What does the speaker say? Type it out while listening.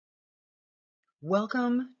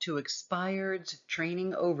Welcome to Expired's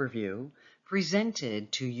training overview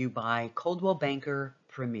presented to you by Coldwell Banker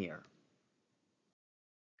Premier.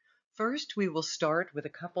 First, we will start with a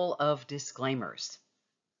couple of disclaimers.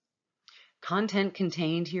 Content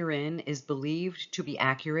contained herein is believed to be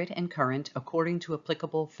accurate and current according to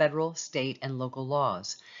applicable federal, state, and local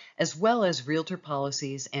laws, as well as realtor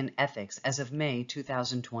policies and ethics as of May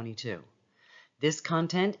 2022. This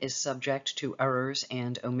content is subject to errors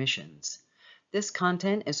and omissions. This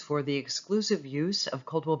content is for the exclusive use of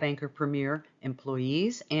Coldwell Banker Premier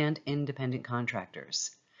employees and independent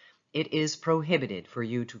contractors. It is prohibited for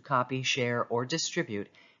you to copy, share, or distribute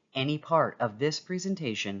any part of this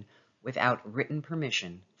presentation without written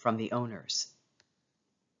permission from the owners.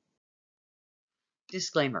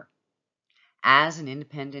 Disclaimer. As an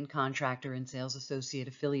independent contractor and sales associate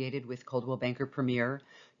affiliated with Coldwell Banker Premier,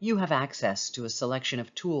 you have access to a selection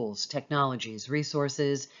of tools, technologies,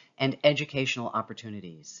 resources, and educational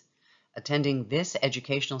opportunities. Attending this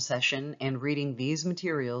educational session and reading these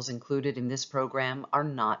materials included in this program are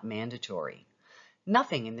not mandatory.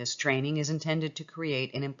 Nothing in this training is intended to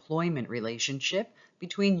create an employment relationship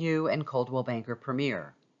between you and Coldwell Banker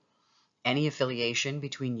Premier. Any affiliation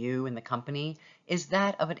between you and the company is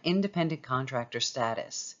that of an independent contractor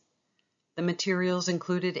status. The materials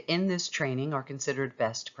included in this training are considered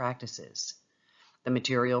best practices. The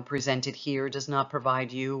material presented here does not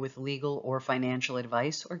provide you with legal or financial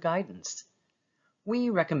advice or guidance.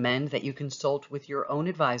 We recommend that you consult with your own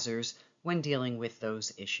advisors when dealing with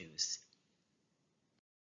those issues.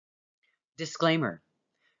 Disclaimer.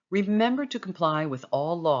 Remember to comply with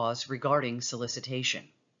all laws regarding solicitation.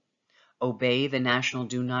 Obey the National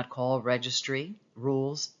Do Not Call Registry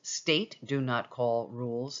rules, state do not call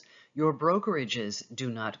rules, your brokerage's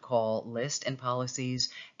do not call list and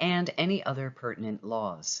policies, and any other pertinent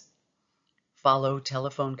laws. Follow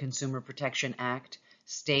Telephone Consumer Protection Act,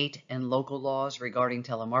 state and local laws regarding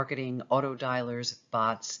telemarketing, auto dialers,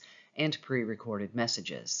 bots, and pre-recorded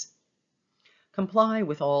messages. Comply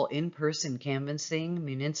with all in-person canvassing,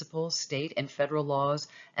 municipal, state, and federal laws,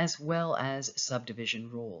 as well as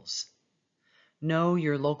subdivision rules. Know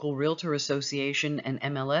your local realtor association and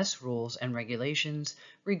MLS rules and regulations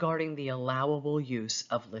regarding the allowable use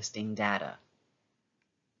of listing data.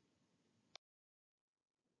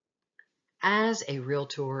 As a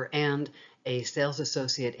realtor and a sales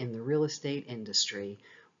associate in the real estate industry,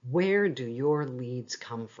 where do your leads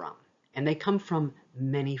come from? And they come from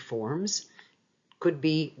many forms. Could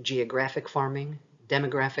be geographic farming,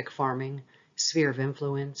 demographic farming, sphere of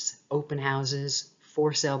influence, open houses,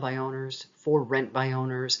 for sale by owners, for rent by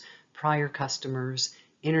owners, prior customers,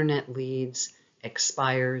 internet leads,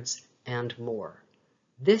 expireds, and more.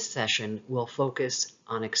 This session will focus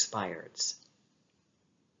on expireds.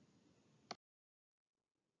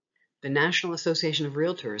 The National Association of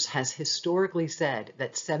Realtors has historically said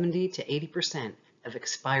that 70 to 80% of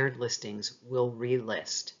expired listings will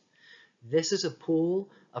relist. This is a pool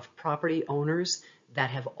of property owners that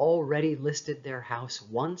have already listed their house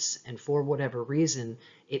once and for whatever reason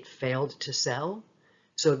it failed to sell.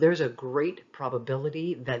 So there's a great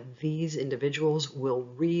probability that these individuals will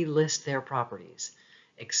relist their properties.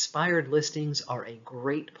 Expired listings are a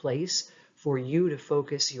great place for you to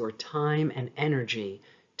focus your time and energy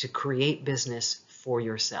to create business for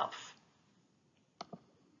yourself.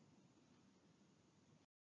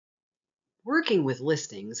 Working with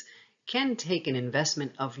listings can take an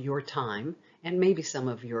investment of your time and maybe some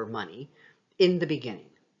of your money in the beginning.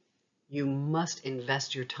 You must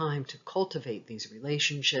invest your time to cultivate these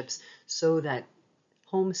relationships so that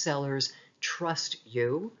home sellers trust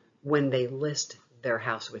you when they list their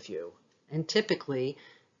house with you. And typically,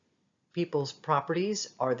 people's properties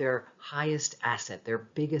are their highest asset, their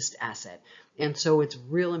biggest asset. And so it's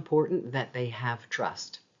real important that they have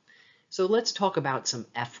trust. So let's talk about some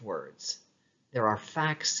F words. There are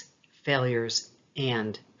facts, failures,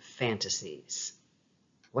 and fantasies.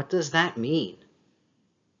 What does that mean?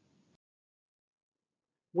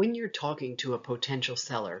 When you're talking to a potential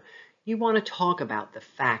seller, you want to talk about the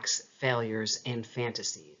facts, failures, and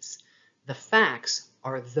fantasies. The facts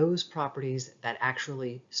are those properties that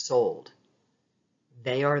actually sold.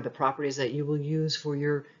 They are the properties that you will use for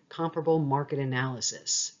your comparable market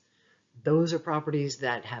analysis. Those are properties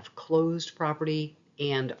that have closed property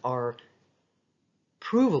and are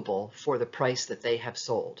provable for the price that they have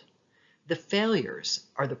sold. The failures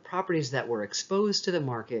are the properties that were exposed to the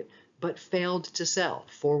market but failed to sell.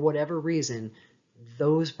 For whatever reason,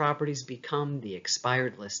 those properties become the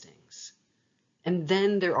expired listings. And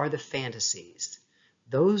then there are the fantasies.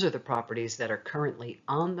 Those are the properties that are currently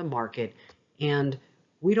on the market and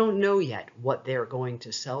we don't know yet what they're going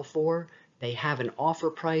to sell for, They have an offer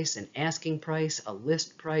price, an asking price, a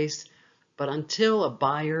list price, but until a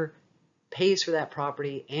buyer pays for that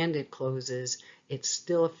property and it closes, it's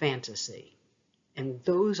still a fantasy. And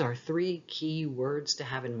those are three key words to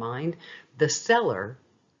have in mind. The seller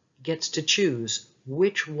gets to choose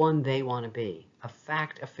which one they want to be, a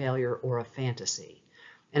fact, a failure, or a fantasy.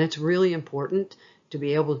 And it's really important to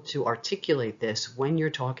be able to articulate this when you're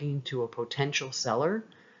talking to a potential seller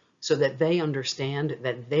so that they understand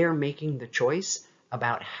that they're making the choice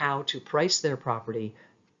about how to price their property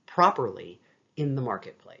properly in the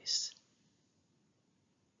marketplace.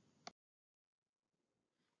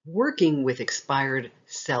 Working with expired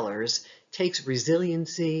sellers takes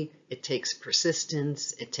resiliency, it takes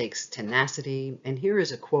persistence, it takes tenacity, and here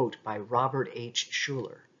is a quote by Robert H.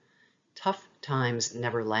 Schuller. Tough times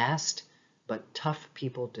never last, but tough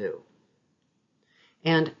people do.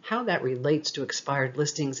 And how that relates to expired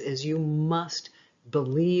listings is you must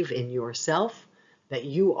believe in yourself that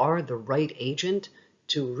you are the right agent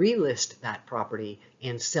to relist that property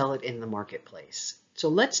and sell it in the marketplace. So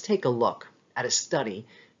let's take a look at a study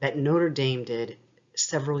that Notre Dame did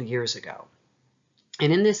several years ago.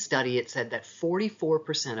 And in this study, it said that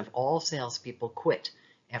 44% of all salespeople quit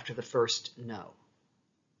after the first no.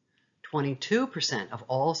 22% of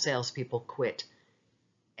all salespeople quit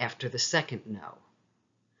after the second no.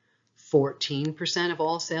 14% of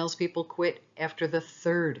all salespeople quit after the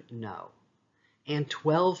third no. And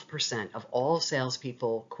 12% of all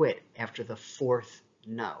salespeople quit after the fourth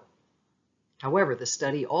no. However, the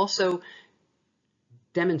study also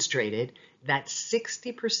demonstrated that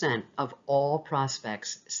 60% of all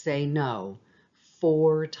prospects say no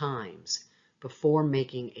 4 times before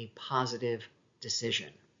making a positive decision.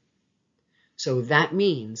 So that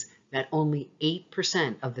means that only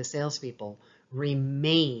 8% of the salespeople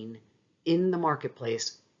remain in the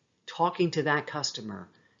marketplace talking to that customer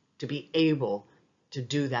to be able to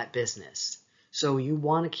do that business. So you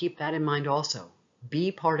want to keep that in mind also.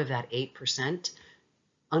 Be part of that 8%.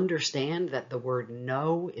 Understand that the word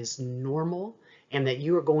no is normal and that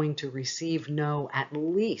you are going to receive no at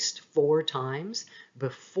least 4 times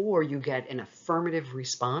before you get an affirmative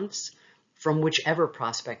response from whichever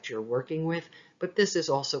prospect you're working with. But this is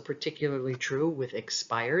also particularly true with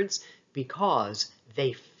expireds because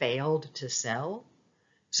they failed to sell.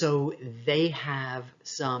 So they have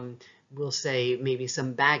some, we'll say, maybe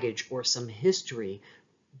some baggage or some history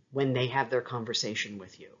when they have their conversation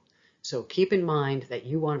with you. So keep in mind that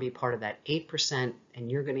you want to be part of that 8%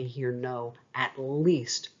 and you're going to hear no at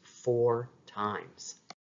least 4 times.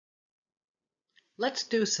 Let's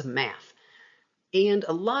do some math. And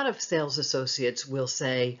a lot of sales associates will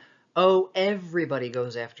say, oh, everybody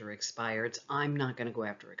goes after expireds. I'm not going to go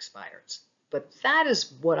after expireds. But that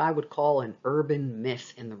is what I would call an urban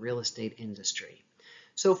myth in the real estate industry.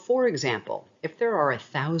 So for example, if there are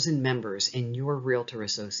 1,000 members in your realtor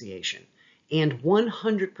association, and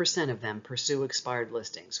 100% of them pursue expired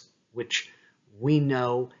listings, which we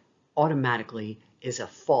know automatically is a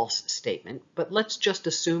false statement, but let's just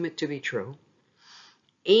assume it to be true.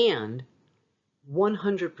 And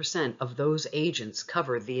 100% of those agents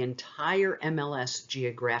cover the entire MLS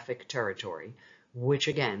geographic territory, which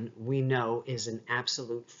again, we know is an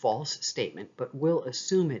absolute false statement, but we'll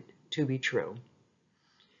assume it to be true.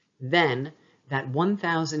 Then that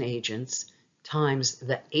 1,000 agents times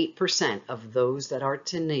the 8% of those that are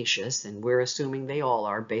tenacious, and we're assuming they all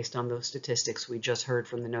are based on those statistics we just heard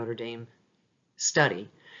from the Notre Dame study,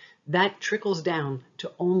 that trickles down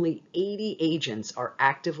to only 80 agents are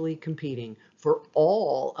actively competing for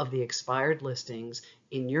all of the expired listings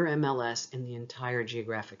in your MLS in the entire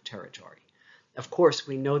geographic territory. Of course,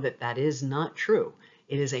 we know that that is not true.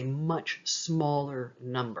 It is a much smaller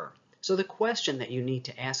number. So the question that you need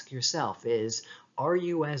to ask yourself is, are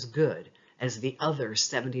you as good as the other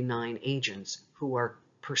 79 agents who are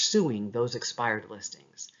pursuing those expired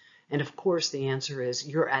listings? And of course, the answer is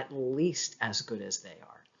you're at least as good as they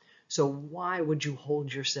are. So why would you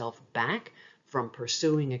hold yourself back from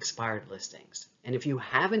pursuing expired listings? And if you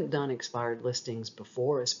haven't done expired listings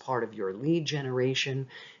before as part of your lead generation,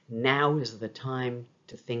 now is the time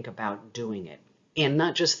to think about doing it. And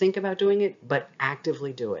not just think about doing it, but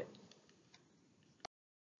actively do it.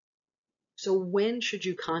 So when should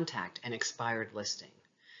you contact an expired listing?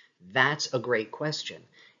 That's a great question.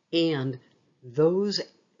 And those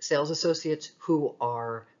sales associates who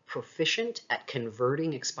are proficient at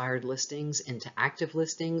converting expired listings into active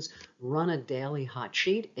listings run a daily hot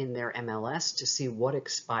sheet in their MLS to see what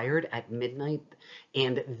expired at midnight,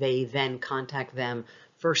 and they then contact them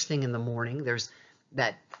first thing in the morning. There's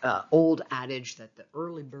that old adage that the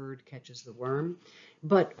early bird catches the worm.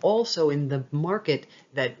 But also in the market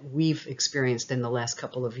that we've experienced in the last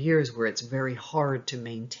couple of years, where it's very hard to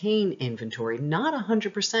maintain inventory, not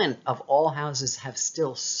 100% of all houses have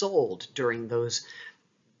still sold during those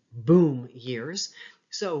boom years.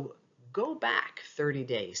 So go back 30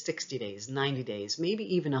 days, 60 days, 90 days,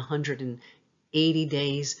 maybe even 180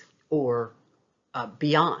 days or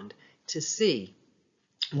beyond to see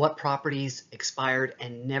what properties expired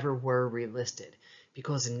and never were relisted,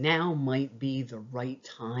 because now might be the right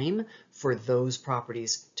time for those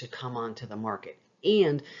properties to come onto the market.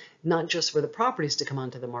 And not just for the properties to come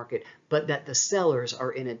onto the market, but that the sellers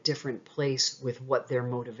are in a different place with what their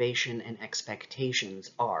motivation and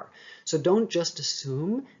expectations are. So don't just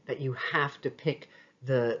assume that you have to pick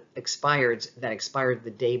the expireds that expired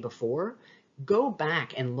the day before. Go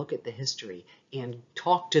back and look at the history and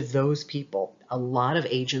talk to those people. A lot of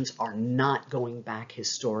agents are not going back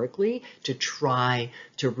historically to try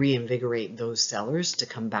to reinvigorate those sellers to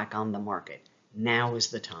come back on the market. Now is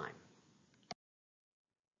the time.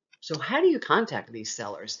 So how do you contact these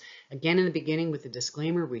sellers? Again, in the beginning with the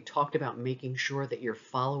disclaimer, we talked about making sure that you're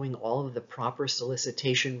following all of the proper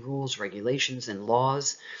solicitation rules, regulations, and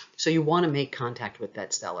laws. So you want to make contact with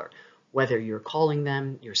that seller. Whether you're calling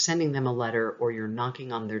them, you're sending them a letter, or you're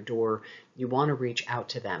knocking on their door, you want to reach out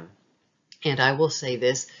to them. And I will say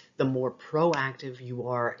this, the more proactive you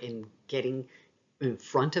are in getting in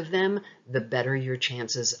front of them, the better your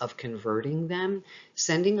chances of converting them.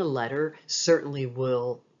 Sending a letter certainly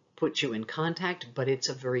will put you in contact, but it's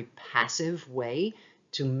a very passive way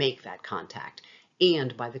to make that contact.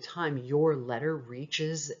 And by the time your letter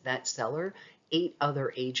reaches that seller, 8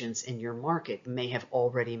 other agents in your market may have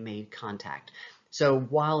already made contact. So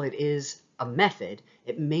while it is a method,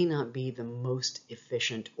 it may not be the most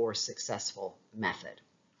efficient or successful method.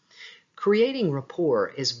 Creating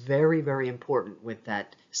rapport is very, very important with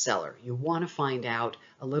that seller. You want to find out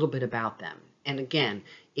a little bit about them. And again,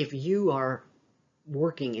 if you are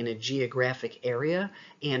working in a geographic area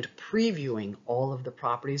and previewing all of the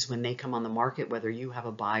properties when they come on the market, whether you have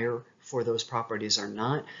a buyer for those properties or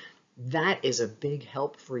not, that is a big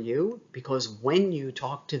help for you, because when you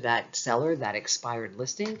talk to that seller, that expired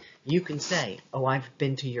listing, you can say, oh, I've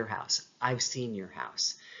been to your house, I've seen your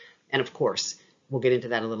house. And of course, we'll get into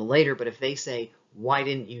that a little later, but if they say, why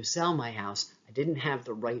didn't you sell my house? I didn't have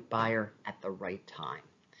the right buyer at the right time.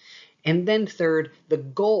 And then third, the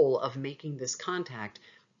goal of making this contact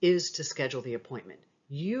is to schedule the appointment.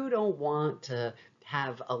 You don't want to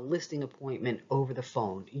have a listing appointment over the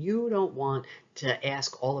phone. You don't want to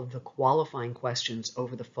ask all of the qualifying questions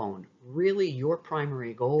over the phone. Really, your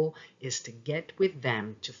primary goal is to get with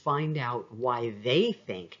them to find out why they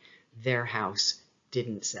think their house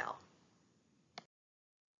didn't sell.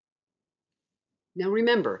 Now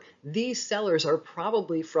remember, these sellers are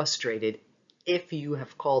probably frustrated if you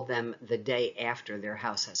have called them the day after their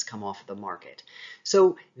house has come off the market.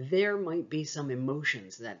 So there might be some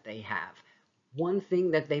emotions that they have. One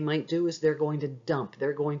thing that they might do is they're going to dump.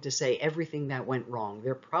 They're going to say everything that went wrong.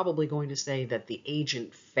 They're probably going to say that the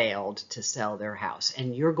agent failed to sell their house,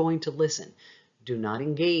 and you're going to listen. Do not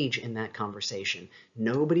engage in that conversation.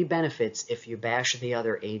 Nobody benefits if you bash the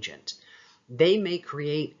other agent. They may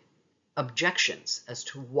create objections as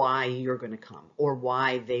to why you're going to come or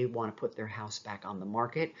why they want to put their house back on the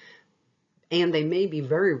market. And they may be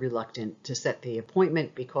very reluctant to set the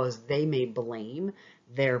appointment because they may blame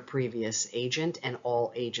their previous agent, and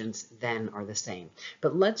all agents then are the same.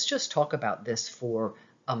 But let's just talk about this for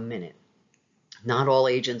a minute. Not all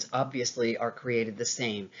agents obviously are created the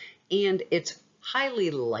same, and it's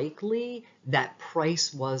highly likely that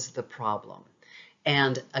price was the problem.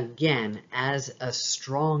 And again, as a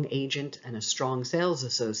strong agent and a strong sales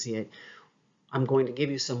associate, I'm going to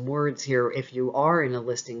give you some words here. If you are in a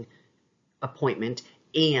listing appointment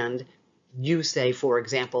and you say, for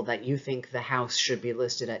example, that you think the house should be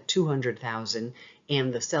listed at $200,000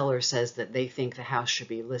 and the seller says that they think the house should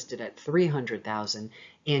be listed at $300,000,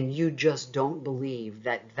 and you just don't believe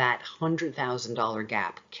that that $100,000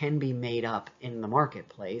 gap can be made up in the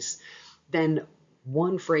marketplace, then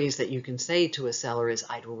one phrase that you can say to a seller is,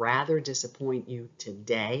 I'd rather disappoint you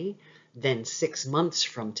today than 6 months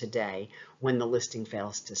from today when the listing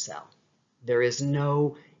fails to sell. There is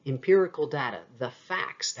no empirical data. The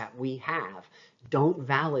facts that we have don't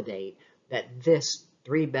validate that this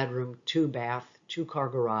 3-bedroom, 2-bath, 2-car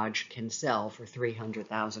garage can sell for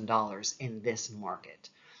 $300,000 in this market.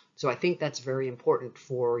 So I think that's very important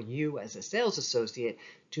for you as a sales associate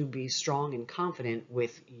to be strong and confident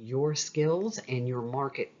with your skills and your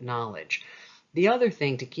market knowledge. The other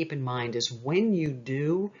thing to keep in mind is when you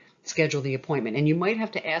do schedule the appointment, and you might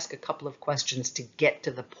have to ask a couple of questions to get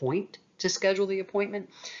to the point to schedule the appointment,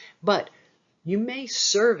 but you may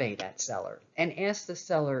survey that seller and ask the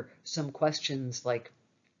seller some questions like,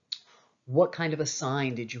 what kind of a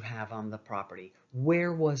sign did you have on the property?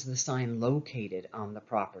 Where was the sign located on the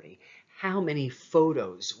property? How many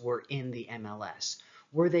photos were in the MLS?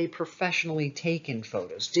 Were they professionally taken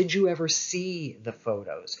photos? Did you ever see the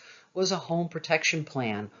photos? Was a home protection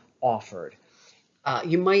plan offered?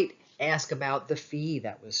 You might ask about the fee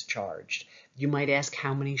that was charged. You might ask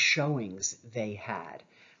how many showings they had.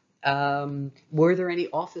 Were there any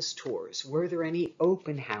office tours? Were there any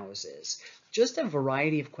open houses? Just a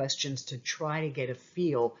variety of questions to try to get a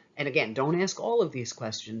feel. And again, don't ask all of these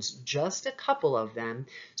questions, just a couple of them,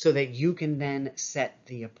 so that you can then set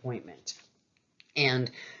the appointment.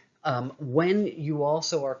 And when you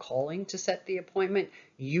also are calling to set the appointment,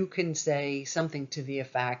 you can say something to the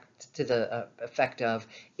effect of,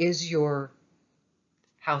 is your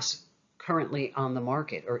house currently on the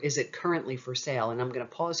market, or is it currently for sale? And I'm going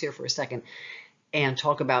to pause here for a second and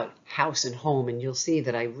talk about house and home, and you'll see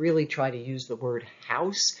that I really try to use the word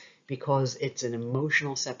house because it's an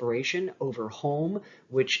emotional separation over home,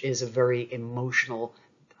 which is a very emotional.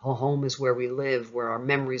 Home is where we live, where our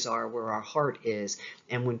memories are, where our heart is.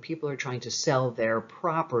 And when people are trying to sell their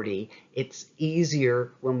property, it's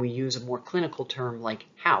easier when we use a more clinical term like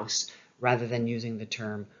house rather than using the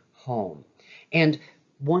term home. And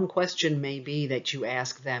one question may be that you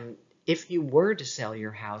ask them, if you were to sell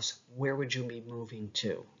your house, where would you be moving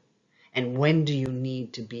to? And when do you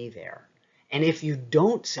need to be there? And if you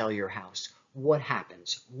don't sell your house, what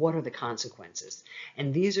happens? What are the consequences?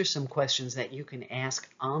 And these are some questions that you can ask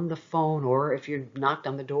on the phone, or if you're knocked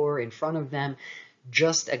on the door in front of them,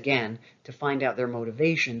 just again to find out their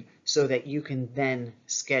motivation so that you can then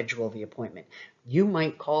schedule the appointment. You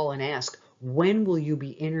might call and ask, when will you be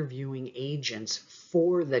interviewing agents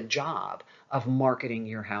for the job of marketing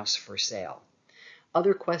your house for sale?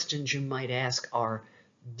 Other questions you might ask are,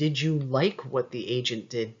 did you like what the agent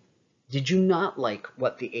did? Did you not like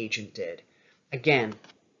what the agent did? Again,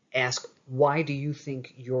 ask, why do you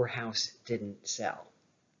think your house didn't sell?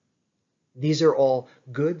 These are all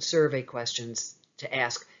good survey questions to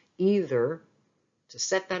ask, either to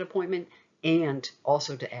set that appointment and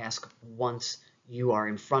also to ask once you are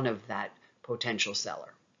in front of that potential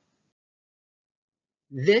seller.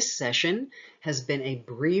 This session has been a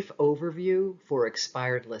brief overview for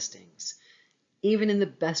expired listings. Even in the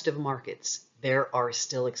best of markets, there are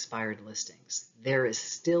still expired listings. There is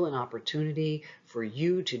still an opportunity for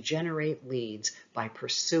you to generate leads by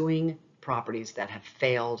pursuing properties that have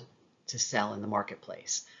failed to sell in the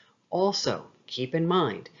marketplace. Also, keep in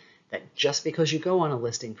mind that just because you go on a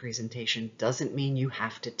listing presentation doesn't mean you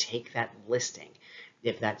have to take that listing.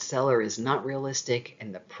 If that seller is not realistic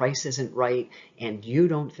and the price isn't right and you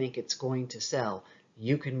don't think it's going to sell,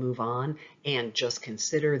 you can move on and just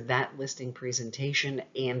consider that listing presentation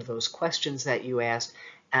and those questions that you asked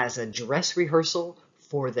as a dress rehearsal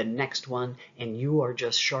for the next one, and you are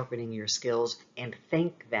just sharpening your skills, and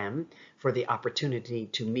thank them for the opportunity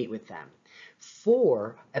to meet with them.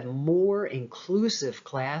 For a more inclusive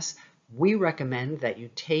class, we recommend that you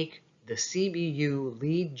take the CBU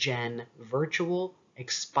Lead Gen Virtual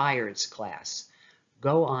Expireds class.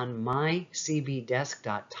 Go on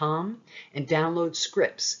mycbdesk.com and download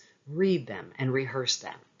scripts, read them, and rehearse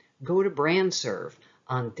them. Go to BrandServe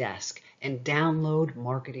on Desk and download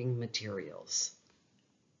marketing materials.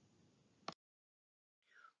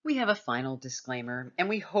 We have a final disclaimer, and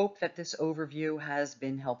we hope that this overview has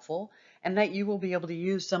been helpful and that you will be able to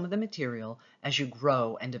use some of the material as you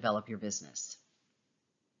grow and develop your business.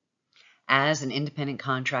 As an independent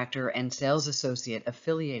contractor and sales associate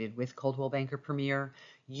affiliated with Coldwell Banker Premier,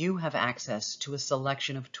 you have access to a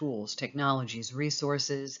selection of tools, technologies,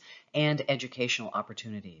 resources, and educational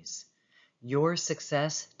opportunities. Your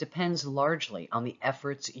success depends largely on the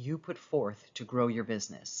efforts you put forth to grow your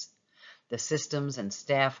business. The systems and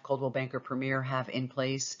staff Coldwell Banker Premier have in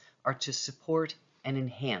place are to support and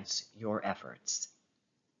enhance your efforts.